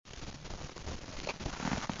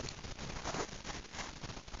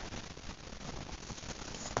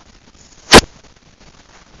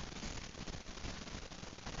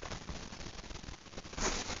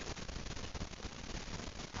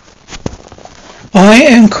I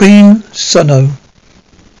am Queen Sono.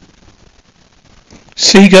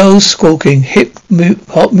 Seagulls squawking,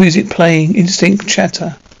 hot music playing, instinct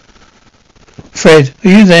chatter. Fred, are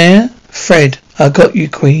you there? Fred, I got you,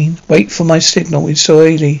 Queen. Wait for my signal in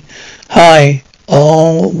Swahili. Hi.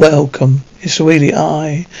 Oh, welcome. In Swahili,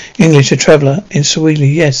 I. English, a traveller. In Swahili,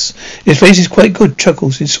 yes. This place is quite good.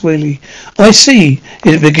 Chuckles in Swahili. I see.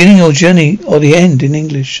 Is it the beginning or journey or the end in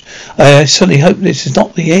English? I certainly hope this is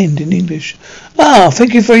not the end in English. Ah,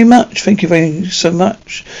 thank you very much. Thank you very so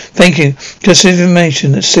much. Thank you. Just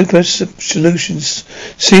information that Super Solutions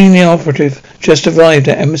senior operative just arrived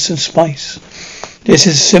at Emerson Spice. This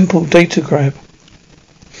is a simple data grab.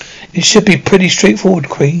 It should be pretty straightforward,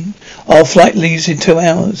 Queen. Our flight leaves in 2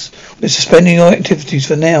 hours. We're suspending your activities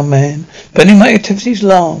for now, man. Suspending my activities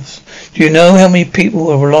laughs. Do you know how many people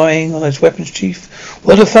are relying on those weapons, Chief?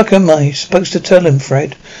 What the fuck am I supposed to tell him,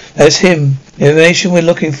 Fred? That's him. The information we're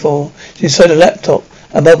looking for is inside a laptop,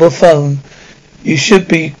 a mobile phone. You should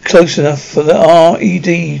be close enough for the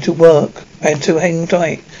RED to work and to hang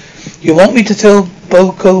tight. You want me to tell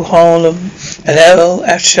Boko Haram and El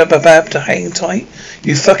Ashabab to hang tight?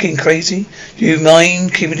 You fucking crazy? Do you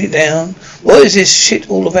mind keeping it down? What is this shit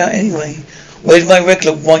all about anyway? Where's my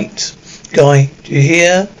regular white guy? Do you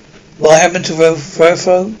hear what happened to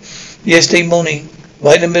Rofo yesterday morning?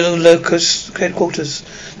 Right in the middle of Locust headquarters.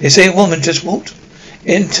 They say a woman just walked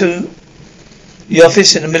into the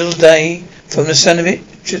office in the middle of the day. From the sound of it,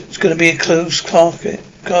 it's going to be a closed casket.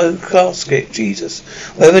 Jesus.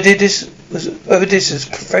 Whoever did this is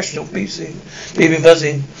professional beating, leaving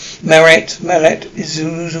buzzing. Marat is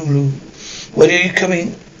Zulu. When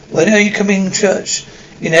are you coming church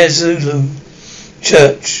in a Zulu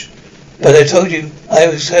church? But I told you I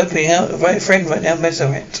was helping out a right friend right now,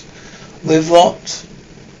 Marat. With what?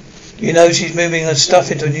 You know she's moving her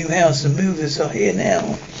stuff into a new house. The movers are here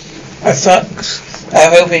now. Our thugs are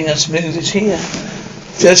helping us move it here.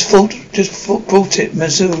 Just brought it,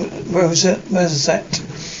 Merzat.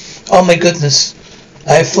 Oh my goodness.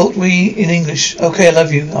 I thought we in English. Okay, I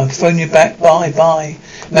love you. I'll phone you back. Bye.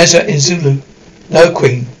 Merzat in Zulu. No,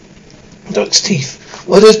 Queen. Duck's teeth.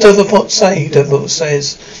 What does Doverpot say? Doverpot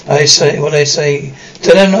says, I say.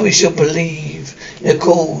 Tell them that we shall believe their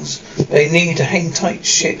cause. They need to hang tight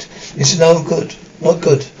shit. It's no good. Not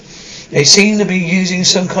good. They seem to be using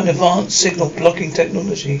some kind of advanced signal blocking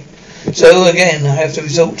technology. So again, I have to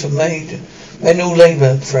resort to manual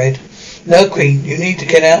labour, Fred. No, Queen, you need to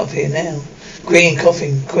get out of here now. Queen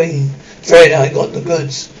coughing, Queen. Fred, I got the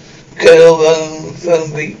goods. Girl, phone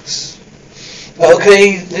beeps.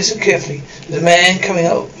 Okay, listen carefully. There's a man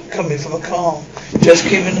coming from a car. Just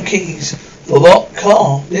given the keys. For what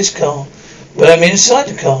car? This car. But I'm inside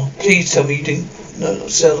the car. Please tell me you didn't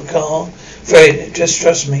sell the car. Fred, just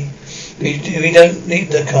trust me. We don't need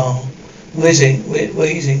the car. Wheezing.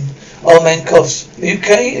 Old man coughs. Are you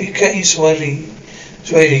okay, Swahili?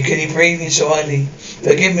 Can you breathe in Swahili?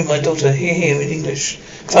 Forgive me, my daughter. Hear in English.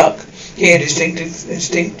 Fuck. Hear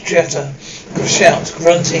distinct chatter. Shouts,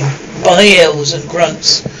 grunting, yells and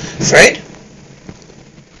grunts. Fred?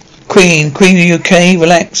 Queen, are you okay?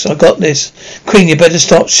 Relax, I got this. Queen, you better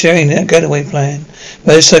stop sharing that getaway plan.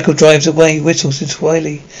 Motorcycle drives away, whistles in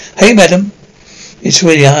Swahili. Hey, madam. It's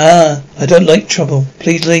really, I don't like trouble.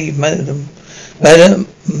 Please leave, madam.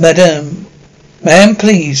 Ma'am,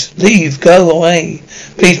 please, leave, go away.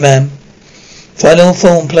 Please, ma'am. Final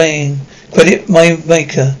form playing. Credit my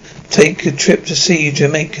maker. Take a trip to see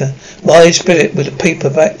Jamaica. My spirit with a paper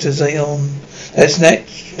back to Zion. That's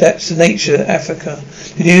the nature of Africa.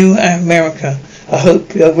 The new America. I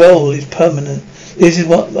hope your role is permanent. This is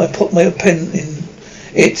what I put my pen in.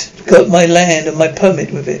 It got my land and my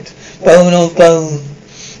permit with it. Bone of bone,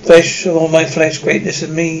 flesh of my flesh, greatness of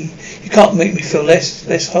me. You can't make me feel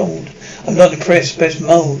less hold. I'm not impressed, best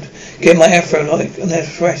mold. Get my afro like an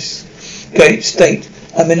express. Great state.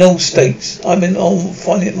 I'm in all states. I'm in all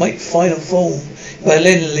my final form. My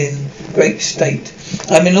linen, great state.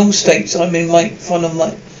 I'm in all states. I'm in my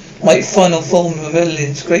final form of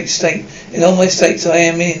Merlin's great state. In all my states I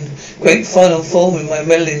am in great final form in my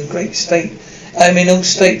Merlin great state. I'm in all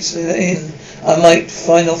states I might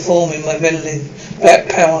final form in my Merlin. Black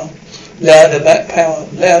power. Louder black power.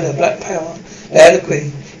 Louder black power. Louder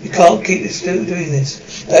Queen. You can't keep doing this.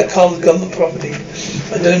 That car is government property.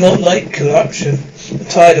 I do not like corruption. I'm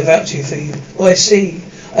tired of vouching for you. Oh, I see.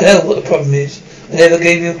 I know what the problem is. I never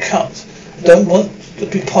gave you a cut. I don't want to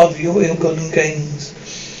be part of your ill-gotten gains.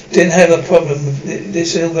 Didn't have a problem with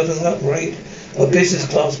this ill-gotten upgrade. A business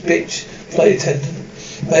class bitch flight attendant.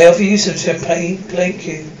 May I offer you some champagne? Thank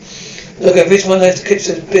you. Look, I wish my life to catch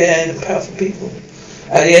those bare and powerful people.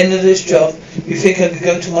 At the end of this job, you think I could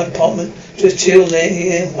go to my apartment, just chill there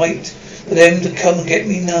here and wait for them to come and get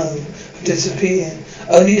me? No. Disappear.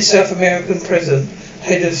 Only a South American president,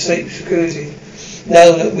 head of state security,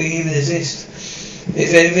 know that we even exist.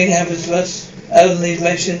 If anything happens to us out on these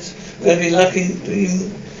missions, we're going to be lucky to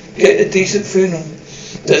even get a decent funeral.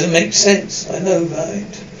 Doesn't make sense. I know,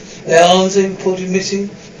 right? Their arms are reported missing.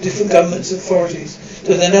 Different governments and authorities.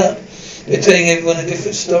 Do they not? They're telling everyone a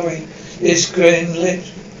different story. This grim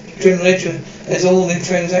ledger has all the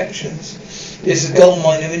transactions. This is a gold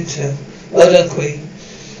mine of intel. Well done, Queen.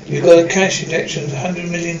 You've got a cash injection of £100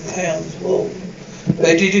 million. Whoa.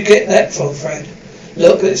 Where did you get that from, Fred?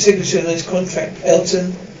 Look at the signature on this contract.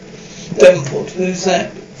 Elton Davenport. Who's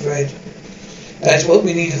that, Fred? That's what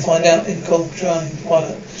we need to find out in Coltrane.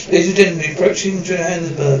 Ladies and gentlemen, approaching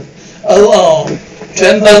Johannesburg. OR.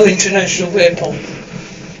 Jambo International Airport.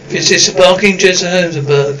 This is embarking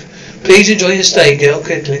Johannesburg. Please enjoy your stay, Gail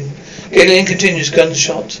Kedling. Kedling continues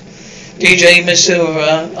gunshot. DJ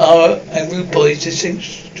Masura and Rude Boys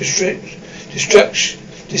Destruction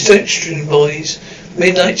Boys.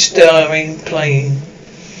 Midnight Starring playing.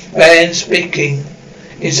 Band speaking.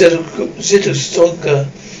 Instead of Stonka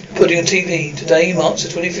putting on TV. Today marks the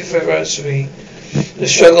 25th anniversary. The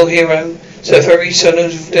struggle hero. Safari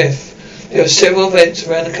Sono's death. There are several events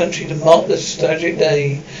around the country to mark this tragic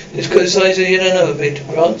day. This criticized yet another bid to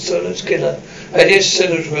grant Solo's killer. Radio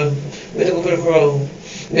Solo's room. Medical parole.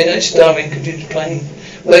 Midnight Starring continues playing.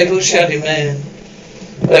 Label shouting man.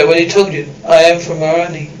 But I already told you, I am from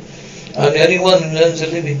Morani. I'm the only one who earns a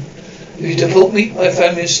living. If you deport me, my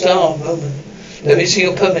family is starved, Roman. Let me see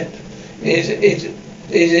your permit. Is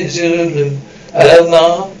it Zulu? Hello,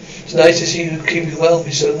 Ma. It's nice to see you keeping well,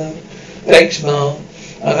 Miss Solo. Thanks, Ma.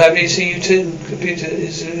 I'm happy to see you too. Computer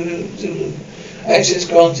is Zulu. Access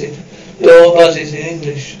granted. Door buzzes in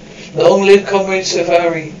English. Long live Comrade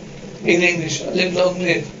Safari. In English. Live long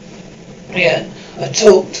live. Yeah, I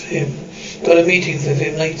talked to him. Got a meeting with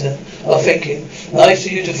him later. I'll thank him. Nice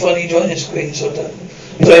of you to finally join us, Queen Soto.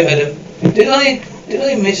 Sorry, madam. Did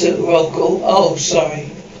I miss a roll call? Oh, sorry.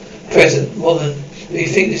 Present, woman. Do you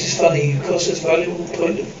think this is funny? You cost us valuable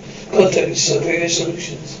point of contact with Superior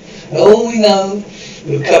Solutions. And all we know,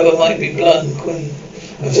 your cover might be blood and Queen.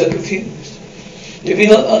 I'm so confused. Did we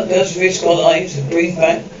not just risk our lives and bring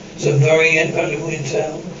back some very valuable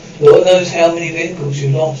intel? Lord knows how many vehicles you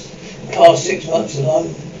lost in the past 6 months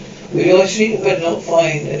alone. We actually better not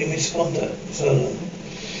find any misconduct, Solo.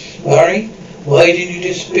 Murray, why didn't you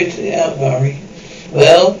just spit it out, Murray?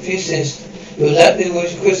 Well, if you insist, you'll lack the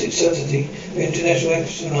requisite certainty for international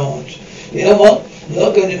espionage. You know what? I'm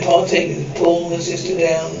not going to partake in the pull and sister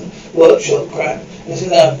down workshop crap. That's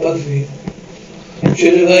enough, both of you.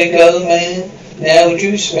 Should I go, man? Now, with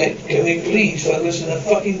due respect, can we please focus on the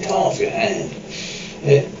fucking task at hand?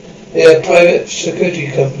 They're a private security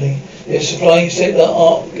company. They're supplying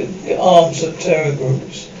state-of-the-art arms to terror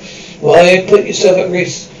groups. Why put yourself at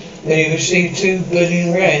risk when you receive 2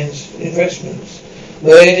 billion rands investments?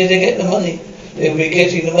 Where did they get the money? They'll be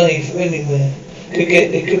getting the money from anywhere.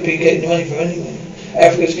 They could be getting the money from anywhere.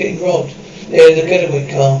 Africa's getting robbed. There's a getaway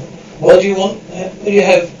car. What do you want? What do you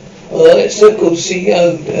have? Well, it's so-called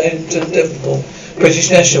CEO Davenport, British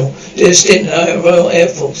national, did a stint in the Royal Air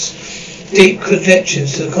Force. Deep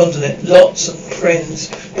connections to the continent, lots of friends,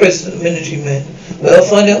 president and military men. Well, I'll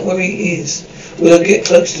find out where he is. We'll get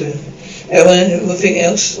close to him. Anything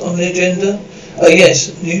else on the agenda? Oh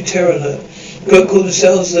yes, new terror alert. Group called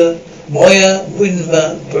themselves the Moya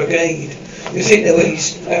Winba Brigade. You think they were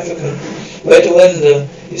East African? Where to Wenda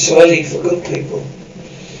is Swahili for good people.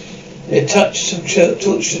 They touched some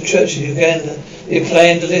church in Uganda. They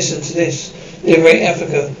plan to listen to this. Liberate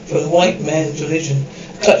Africa from the white man's religion.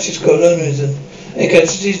 Touches colonialism. They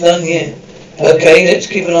consider none yet. Okay, let's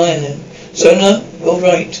keep an eye on them. So no,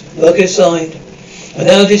 alright, look aside. I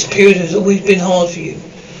know this period has always been hard for you.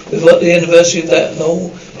 With what the anniversary of that and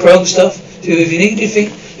all pro stuff. So if you need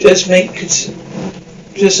anything, just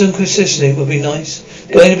some consistency would be nice.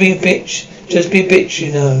 Going to be a bitch. Just be a bitch,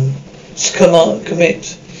 you know. Just come on,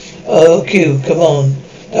 commit. Oh, Q, come on.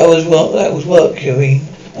 That was work, Queen.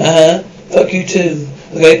 Fuck you too.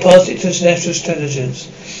 Okay, pass it to national intelligence.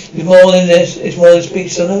 It's more than this. It's more than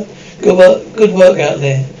speech, Sono. Good work out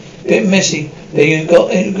there. Bit messy, but you got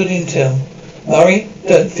good intel. Murray?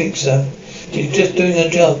 Don't think so. You're just doing a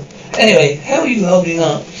job. Anyway, how are you holding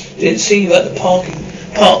up? Didn't see you at the park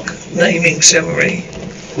naming ceremony.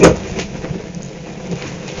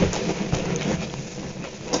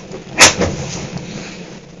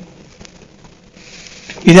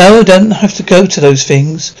 You know, I don't have to go to those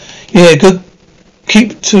things. Yeah, good.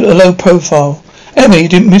 Keep to a low profile. Emma, you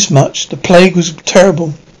didn't miss much. The plague was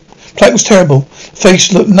terrible.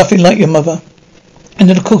 Face looked nothing like your mother. And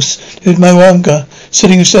then, of course, there was Moronga,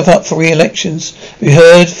 setting himself up for re-elections. Have you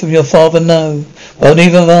heard from your father? No. Well,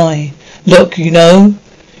 neither have I. Look, you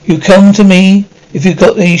come to me if you've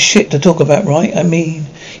got any shit to talk about, right? I mean,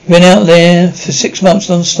 you've been out there for 6 months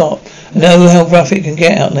non-stop. I know how rough it can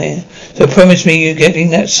get out there. So promise me you're getting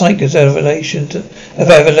that psych evaluation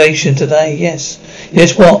today. Yes.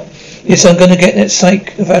 Yes, what? Yes, I'm going to get that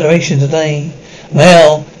psych evaluation today.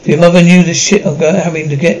 Well, if your mother knew the shit I'm having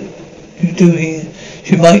to get you do here,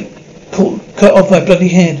 she might cut off my bloody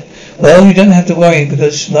head. Well, you don't have to worry,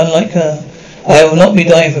 because unlike her, I will not be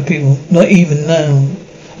dying for people, not even now.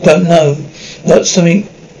 Don't know. That's something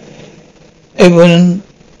everyone,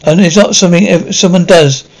 and it's not something someone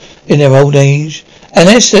does in their old age.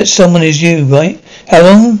 Unless that someone is you, right? How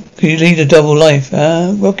long can you lead a double life,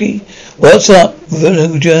 Rocky? What's up,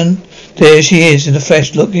 John? There she is in the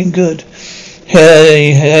flesh, looking good.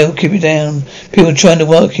 Hey, keep it down. People trying to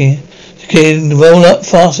work here. Can roll up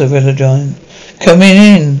faster, John. Coming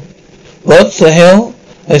in. What the hell?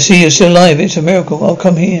 I see you're still alive. It's a miracle. I'll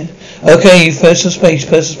come here. Okay, personal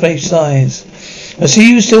space size. I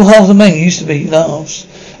see you still half the man you used to be. Laughs.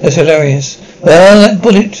 That's hilarious. Well, that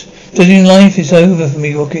bullet-filling life is over for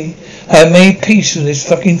me, Rocky. I have made peace with this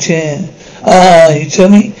fucking chair. You tell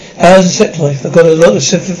me, how's the sex life? I've got a lot of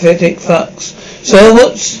sympathetic fucks. So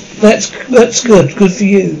that's good. Good for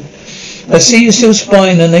you. I see you're still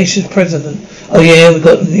spying the nation's president. Oh yeah, we've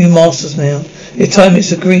got new masters now. This time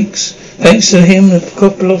it's the Greeks. Thanks to him, the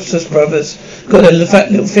Koplovsky brothers got their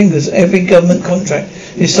fat little fingers. Every government contract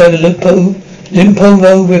inside the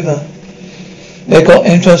Limpopo River. They got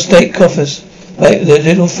into our state coffers like the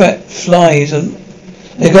little fat flies, and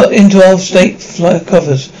they got into our state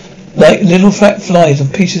coffers like little fat flies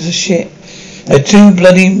and pieces of shit. They're two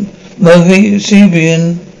bloody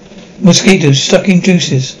Movian mosquitoes sucking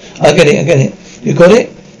juices. I get it. You got it?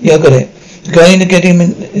 Yeah, I got it. Going to get him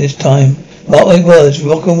in this time. Mark my words,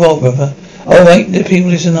 rock and roll, brother. Alright, the people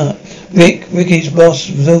listen up. Ricky's boss,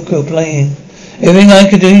 Zuko playing. Everything I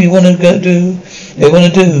can do, you want to do. They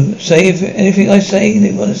want to do. Say anything I say,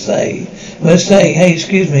 they want to say. I'm going to say, hey,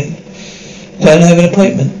 excuse me. Don't have an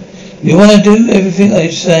appointment. You want to do everything I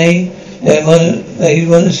say, they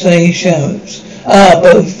want to say, shouts.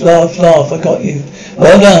 Both laugh, I got you.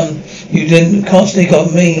 Well done. You can't sneak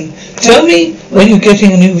on me. Tell me when you're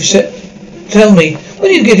getting a new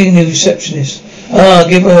receptionist.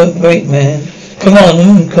 Give her a break, man. Come on.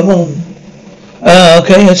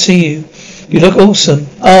 Okay, I see you. You look awesome.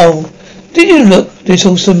 Oh, did you look this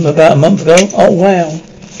awesome about a month ago? Oh, wow.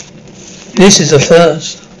 This is a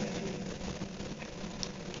first.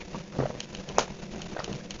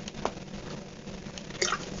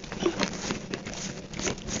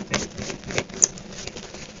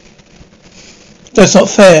 That's not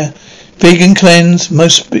fair. Vegan cleanse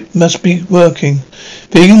must be working.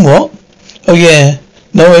 Vegan what? Oh yeah.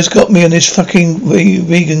 Nora's got me on this fucking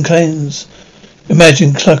vegan cleanse.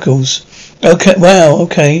 Imagine Cluckles. Okay, wow,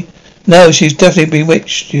 okay. No, she's definitely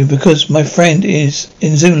bewitched you because my friend is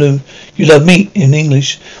in Zulu. You love meat in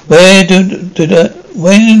English. When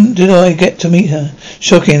did I get to meet her?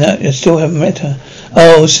 Shocking that I still haven't met her.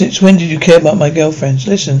 Oh, since when did you care about my girlfriends?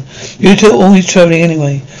 Listen, you two are always travelling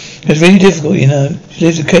anyway. It's really difficult, you know. She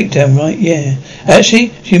lives in Cape Town, right? Yeah.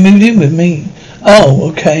 Actually, she moved in with me. Oh,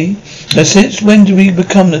 okay. Now, since when do we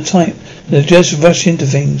become the type that just rush into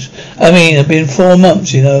things? I mean, it's been 4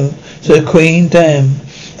 months, you know. So, Queen, damn.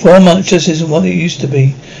 4 months just isn't what it used to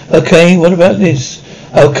be. Okay, what about this?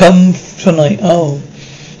 I'll come tonight. Oh.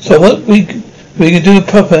 So what we can do a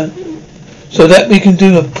proper, so that we can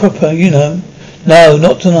do a proper, you know. No,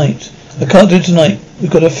 not tonight. I can't do tonight. We've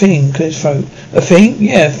got a thing, clear his throat. A thing?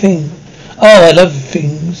 Yeah, a thing. Oh, I love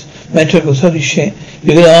things. Ventricles, holy shit.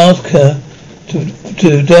 You're gonna ask her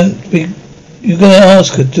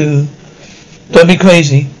don't be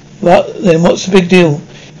crazy. What? Then what's the big deal?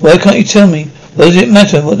 Why can't you tell me? Well, does it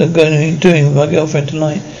matter what I'm going to be doing with my girlfriend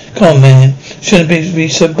tonight? Come on, man. Shouldn't be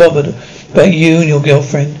so bothered about you and your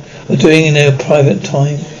girlfriend are doing in their private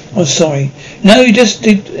time. I'm sorry. No, you just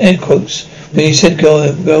did air quotes when you said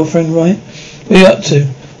girlfriend, right? What are you up to?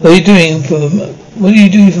 What are you doing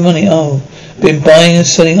for money? Oh, been buying and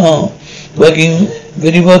selling art.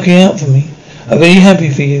 Really working out for me. I'm really happy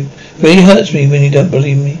for you. It really hurts me when you don't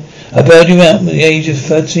believe me. I bailed you out at the age of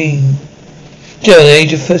 13. Joe, at the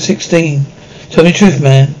age of 16. Tell me the truth,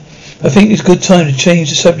 man. I think it's a good time to change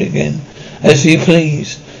the subject again. As for you,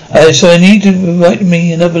 please. So I need to write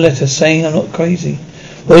me another letter saying I'm not crazy.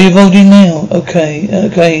 What are you holding now?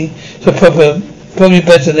 Okay. So probably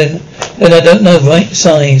better than Then I don't know, right?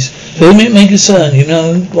 Size. Whom it may concern, you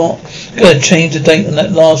know what? Gotta change the date on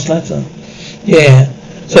that last letter. Yeah.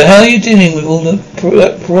 So how are you dealing with all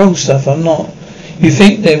that parole stuff? I'm not. You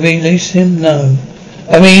think they release him? No.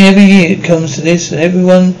 I mean, every year it comes to this, and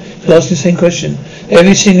everyone is asking the same question.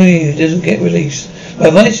 Every single year he doesn't get released. My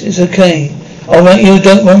advice is okay. Alright, you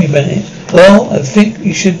don't worry about it. Well, I think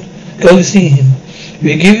you should go see him. If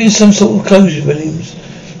you give him some sort of closure, Williams.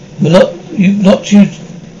 But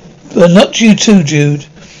not you too, Jude.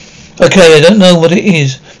 Okay, I don't know what it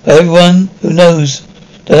is, but everyone who knows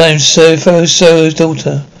that I am So's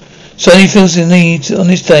daughter suddenly feels the need on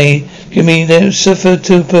this day to give me their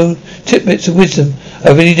tidbits of wisdom.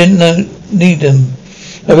 I really need them.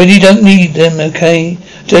 I really don't need them, okay?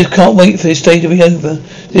 Just can't wait for this day to be over.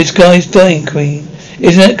 This guy's dying, Queen.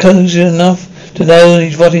 Isn't that closure enough to know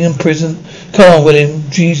he's rotting in prison? Come on, William.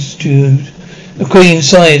 Jesus, Jude. The Queen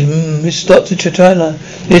sighed. Miss Dr. Chatala,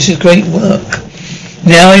 this is great work.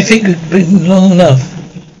 Now I think it's been long enough.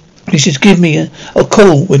 You should give me a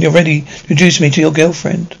call when you're ready to introduce me to your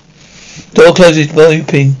girlfriend. Door closes by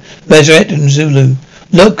opening. Meseret and Zulu.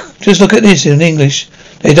 Just look at this in English.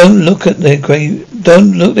 They don't look after their graveyards.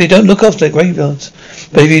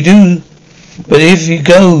 But if you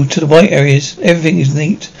go to the white areas, everything is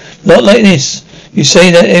neat. Not like this. You say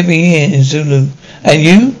that every year in Zulu. And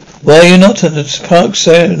you? Why are you not at the park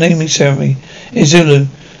naming ceremony in Zulu?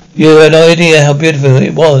 You had no idea how beautiful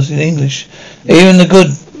it was in English. Even the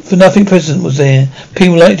good-for-nothing president was there.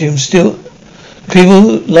 People like him still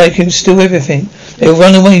everything. They'll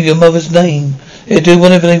run away with your mother's name. They'll do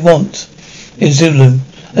whatever they want in Zulu.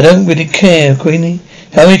 I don't really care, Queenie.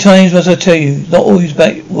 How many times must I tell you? Not always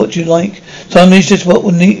about what you like. Sometimes it's just what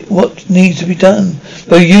needs to be done.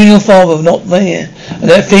 But you and your father were not there. And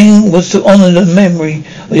that thing was to honour the memory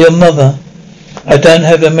of your mother. I don't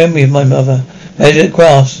have a memory of my mother. Magic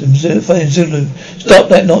grass in Zulu. Stop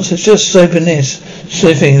that nonsense. Just open this.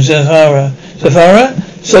 Sniffing Zafara. Zafara?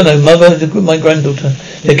 Sono, mother of my granddaughter.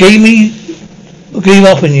 They gave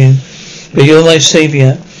up on you. But you're my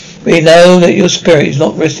saviour. We know that your spirit is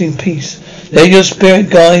not resting in peace. Let your spirit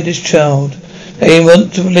guide this child. They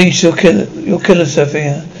want to release your killer,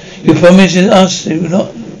 Sophia. You promised us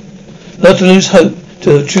not to lose hope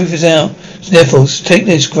till the truth is out. Sniffles, take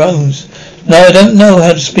this, groans. No, I don't know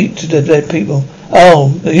how to speak to the dead people.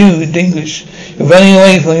 Oh, you in English. You're running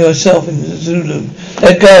away from yourself in Zulu.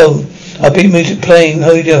 Let go. I'll be music playing,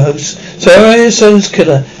 radio host. So's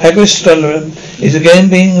killer, Agris Stolarum, is again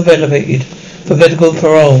being elevated for medical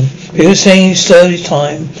parole. People saying he's served his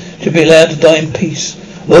time, should be allowed to die in peace.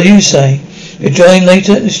 What do you say? You join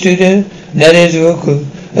later in the studio, Nadia Ziroku,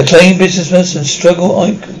 acclaimed businessman and struggle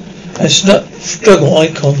icon.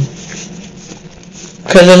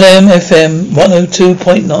 KLM FM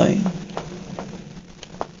 102.9.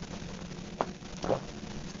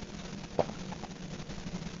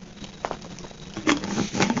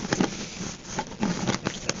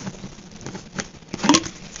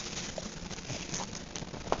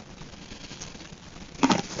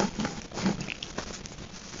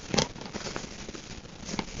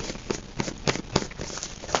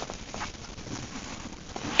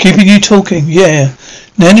 Keeping you talking, yeah.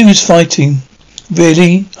 Nanny was fighting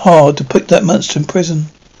really hard to put that monster in prison.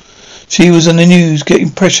 She was on the news getting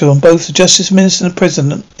pressure on both the Justice Minister and the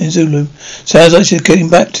President in Zulu. Sounds like she's getting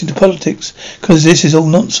back into politics because this is all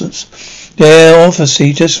nonsense. They're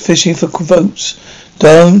obviously just fishing for votes.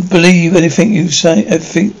 Don't believe anything you say.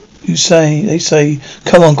 They say,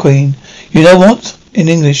 come on, Queen. You know what? In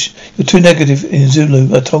English, you're too negative. In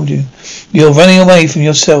Zulu, I told you. You're running away from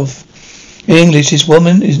yourself. In English, this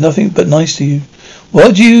woman is nothing but nice to you.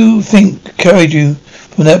 What do you think carried you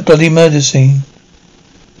from that bloody murder scene?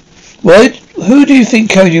 Who do you think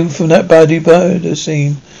carried you from that bloody murder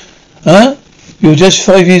scene? Huh? You were just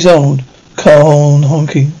 5 years old. Come on,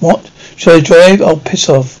 honky. What? Shall I drive? I'll piss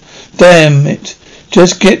off. Damn it.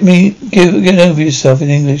 Just get over yourself in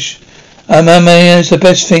English. Amame is the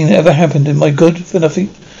best thing that ever happened to my good-for-nothing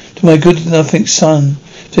son.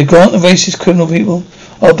 To grant the racist criminal people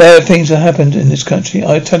all bad things that happened in this country.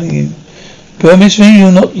 I'm telling you. Promise me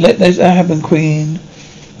you'll not let that happen, Queen.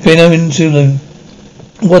 Fino in Zulu.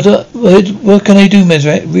 What can I do,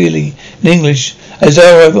 Meseret, really? In English.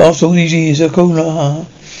 Azara, after all these years,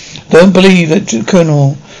 don't believe that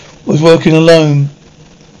Colonel was working alone.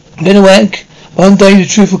 Then a whack. One day the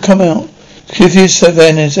truth will come out. Cliffius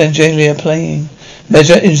Savannah's Angelia playing.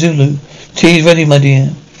 Meseret in Zulu. Tea's ready, my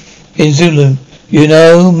dear. In Zulu. You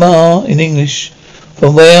know, Ma, in English.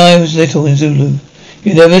 From where I was little in Zulu.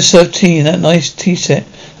 You never served tea in that nice tea set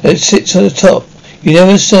that sits at the top. You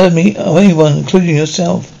never served me or anyone, including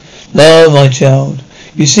yourself. No, my child.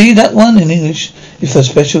 You see that one in English is for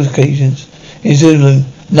special occasions. In Zulu,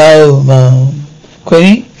 no, Mum.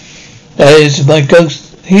 Queenie, that is my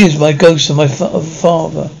ghost. He is my ghost of my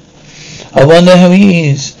father. I wonder how he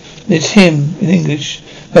is. It's him in English.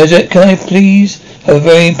 Rosette, can I please have a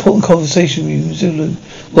very important conversation with you in Zulu?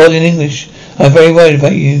 Well, in English, I'm very worried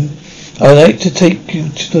about you. I would like to take you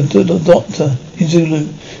to the doctor in Zulu,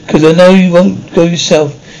 because I know you won't go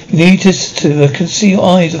yourself. You need to I can see your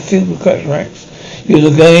eyes are filled with cataracts.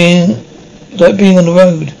 You're going like being on the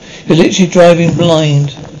road. You're literally driving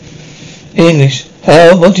blind. In English,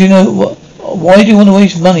 what do you know? Why do you want to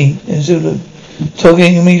waste money in Zulu?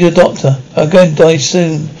 Talking to me to the doctor. I'm going to die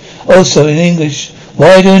soon. Also in English,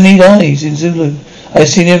 why do I need eyes in Zulu? I've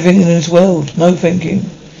seen everything in this world. No thinking.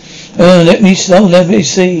 Let me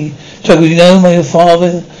see. So you know my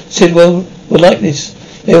father said, well, we're like this.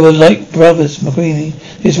 They were like brothers, McQueenie.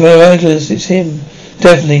 It's miraculous, it's him.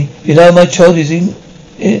 Definitely. You know my child in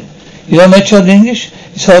English?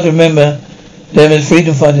 It's hard to remember them as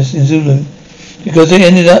freedom fighters in Zulu. Because they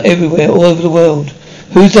ended up everywhere, all over the world.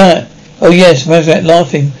 Who's that? Oh yes, Mazak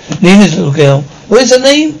laughing. Nina's little girl. What is her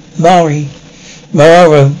name? Mari.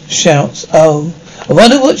 Mararo shouts. Oh. I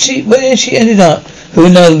wonder where she ended up. Who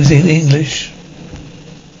knows in English?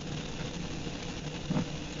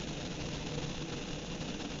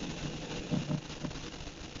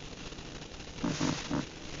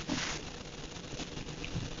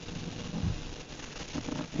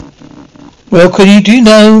 Well, Queenie, do you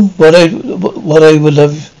know what I would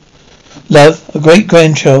love? A great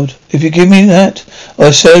grandchild. If you give me that,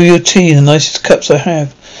 I'll serve you tea in the nicest cups I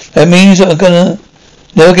have. That means that I'm gonna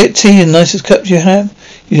never get tea in the nicest cups you have?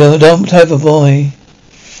 You don't have a boy.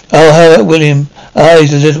 Oh, how about William?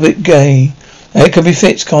 He's a little bit gay. It can be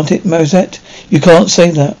fixed, can't it, Mosette? You can't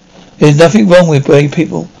say that. There's nothing wrong with gay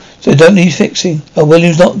people, so they don't need fixing. Oh,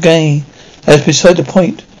 William's not gay. That's beside the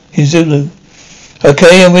point in Zulu.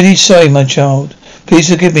 Okay, I'm really sorry, my child. Please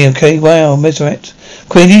forgive me, okay? Wow, Meseret.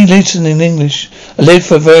 Queenie, listen in English. I lived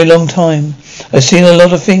for a very long time. I've seen a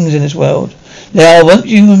lot of things in this world. Now, I want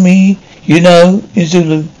you and me, in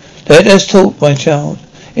Zulu. Let us talk, my child.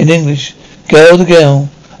 In English. Girl to girl.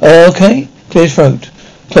 Oh, okay? Clear his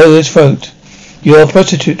throat. You're a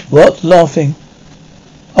prostitute. What? Laughing.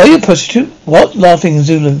 Are you a prostitute? What? Laughing in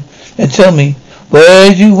Zulu. And tell me,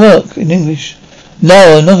 where do you work? In English.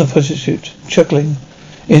 No, another prostitute. Chuckling.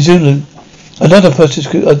 In Zulu. Another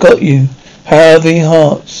prostitute. I got you. Heavy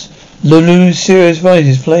hearts. Lulu's serious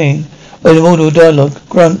voice playing. Audible dialogue.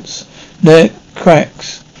 Grunts. Neck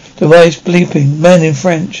cracks. Device bleeping. Man in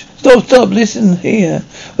French. Stop. Listen here.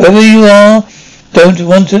 Wherever you are,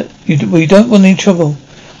 we don't want any trouble.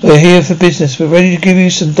 We're here for business. We're ready to give you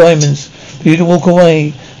some diamonds for you to walk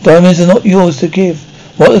away. Diamonds are not yours to give.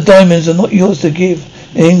 What are diamonds are not yours to give?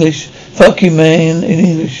 In English. Fuck you, man. In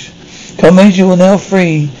English. Comrades, you are now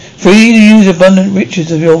free. Free to use abundant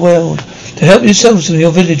riches of your world. To help yourselves and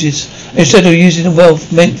your villages. Instead of using the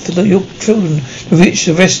wealth meant for your children to reach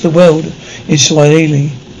the rest of the world. In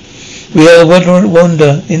Swahili. We are a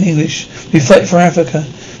wonder in English. We fight for Africa.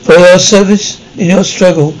 For our service in your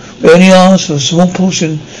struggle, we only ask for a small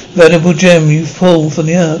portion of valuable gem you pull from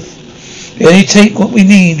the earth. We only take what we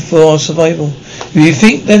need for our survival. If you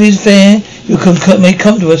think that is fair, you may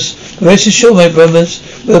come to us. But rest assured, my brothers,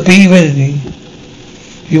 we'll be ready.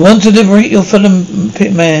 If you want to liberate your fellow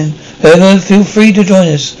pit man, feel free to join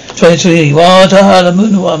us.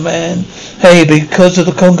 Man. Hey, because of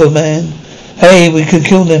the Congo, man. Hey, we can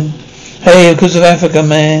kill them. Hey, because of Africa,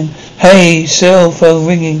 man. Hey, cell phone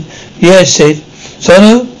ringing. Yes, Sid.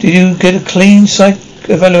 Sono, did you get a clean psych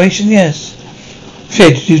evaluation? Yes.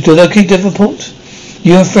 Fred, did you do the key report?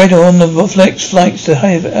 You and Fred are on the flex flights to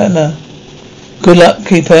Havana. Good luck,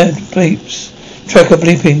 keypad bleeps. Tracker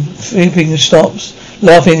bleeping stops,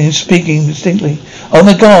 laughing and speaking distinctly. Oh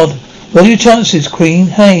my God, what are your chances, Queen?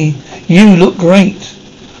 Hey, you look great.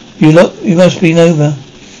 You must be Nova.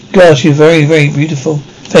 Gosh, you're very, very beautiful.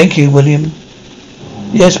 Thank you, William.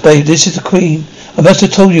 Yes, babe, this is the Queen. I must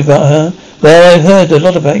have told you about her. Well, I've heard a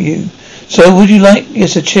lot about you. So would you like,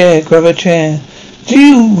 yes, a chair, grab a chair. Do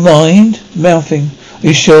you mind? Mouthing. Are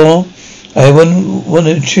you sure? I wouldn't want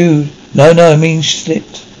to chew. No, I mean slit.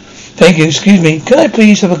 Thank you, excuse me. Can I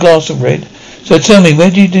please have a glass of red? So tell me,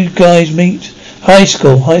 where do you guys meet? High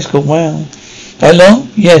school, wow. How long?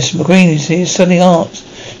 Yes, McQueen is here studying art.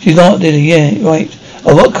 She's an art dealer, yeah, right.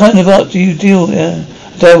 Oh, what kind of art do you deal with? I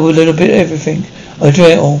dabble with a little bit of everything. I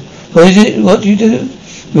enjoy it all. What is it? What do you do?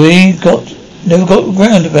 We never got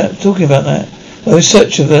around about talking about that. I was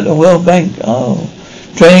searching for the World Bank. Oh,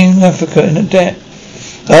 draining Africa in a debt.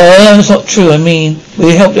 Oh, that's not true. I mean,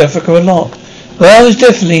 we helped Africa a lot. Well, I was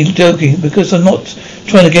definitely joking because I'm not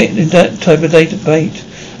trying to get in that type of debate.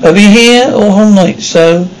 I'll be here all whole night,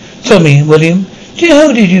 so tell me, William,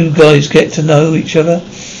 how did you guys get to know each other?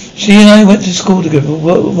 She and I went to school together.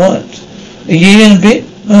 What? A year and a bit?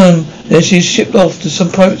 Then she shipped off to some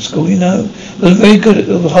private school, Was very good at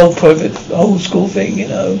the whole school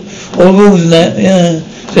thing, All the rules and that, yeah.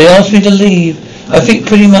 So they asked me to leave. I think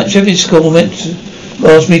pretty much every school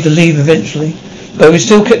asked me to leave eventually. But we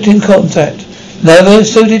still kept in contact. Never?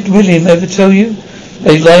 So did William ever tell you?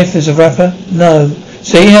 His life as a rapper? No.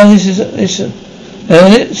 See how this is,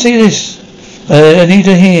 see this. I need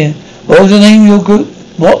to hear. What was the name of your group?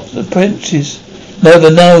 What? The Princes? Never,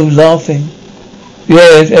 no, laughing.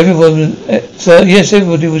 Yeah, everybody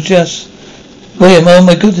was just William, oh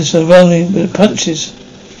my goodness, I'm rolling with punches.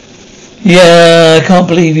 Yeah, I can't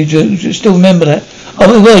believe you still remember that. Oh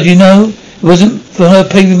my word, it wasn't for her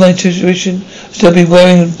paying my tuition, I'd still be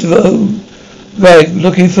wearing a rag,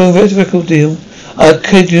 looking for a record deal. I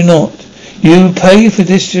kid you not. You paid for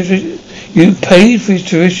this tuition? You paid for his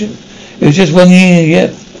tuition? It was just 1 year,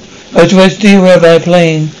 yep. I was a dear rabbi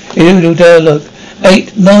playing a little dialogue.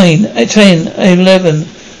 8, 9, 10,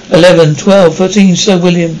 11, 12, 13, so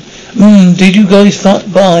William. Did you guys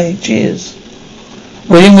bye? Cheers.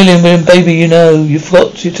 William, baby, you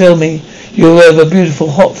forgot to tell me you have a beautiful,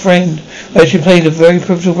 hot friend who actually played a very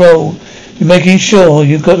pivotal role. You're making sure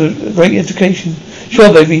you've got a great education.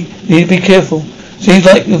 Sure, baby, you need to be careful. Seems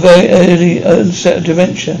like a very early onset of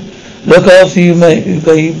dementia. Look after you, mate,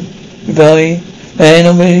 baby. Man,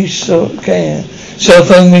 I'm really so care. Cell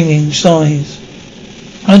phone ringing, sighs.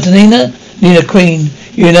 Antonina, Nina Queen,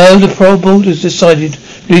 the parole board has decided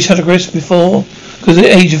Luis had a risk before because of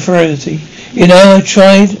the age of heredity. I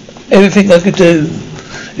tried everything I could do.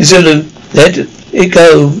 Zulu, let it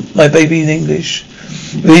go, my baby in English.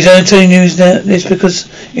 The reason I'm telling you is this because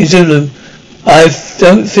in Zulu, I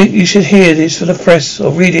don't think you should hear this from the press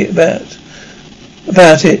or read it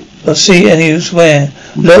about it or see it anywhere.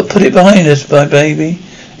 Look, put it behind us, my baby.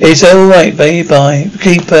 It's alright, baby, bye.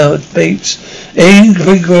 Keep out, beeps.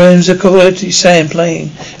 Ingredients of quality sand playing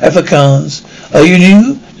Afrikaans. Are you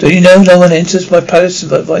new? Do you know no one enters my palace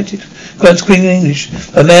uninvited? Grant's Queen in English.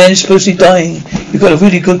 A man is supposed to be dying. You've got a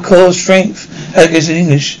really good core strength. How goes in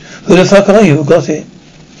English? Who the fuck are you? Who got it?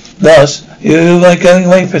 Lars, you my going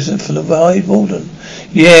away present for the High Warden.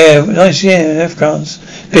 Yeah, nice, yeah,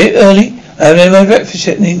 Afrikaans. Bit early. I haven't had my breakfast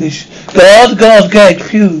yet in English. Guard, gag,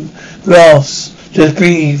 pew, grass. Just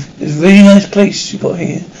breathe. It's a really nice place you got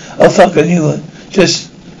here. Oh fuck, I knew it.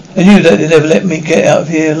 I knew that they'd never let me get out of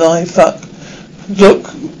here alive. Fuck.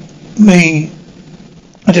 Look, me.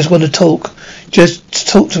 I just want to talk. Just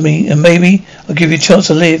talk to me and maybe I'll give you a chance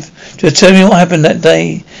to live. Just tell me what happened that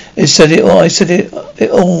day. I said it all.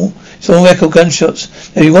 It's on record,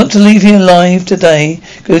 gunshots. If you want to leave here alive today,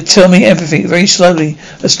 go tell me everything very slowly.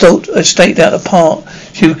 I staked out a part.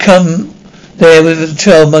 She would come there with a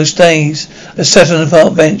child most days. I sat on a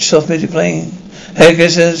park bench, soft music playing.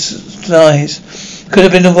 Haggis' eyes. Could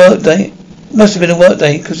have been a work day. Must have been a work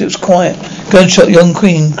day because it was quiet. Gunshot, young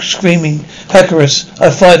queen screaming. Hackerus. I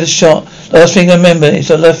fired a shot. Last thing I remember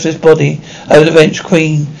is I left his body over the bench,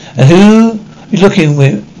 queen. And who you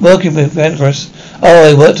working with, Hackerus?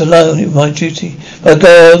 Oh, I worked alone. It was my duty. My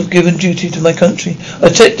God-given duty to my country. I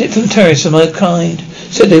took it from terrorists of my kind.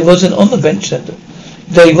 Said they wasn't on the bench that day.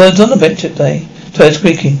 They weren't on the bench that day. Tires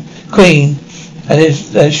squeaking. Queen. And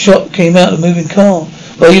his shot came out of a moving car.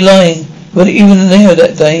 Why are you lying? Weren't even there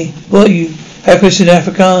that day. What are you? Hackerus in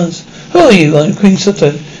Afrikaans. Who are you? I'm Queen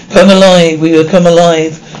Soto. Come alive. We will come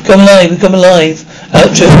alive. Come alive. We come alive.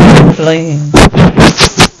 Outro playing.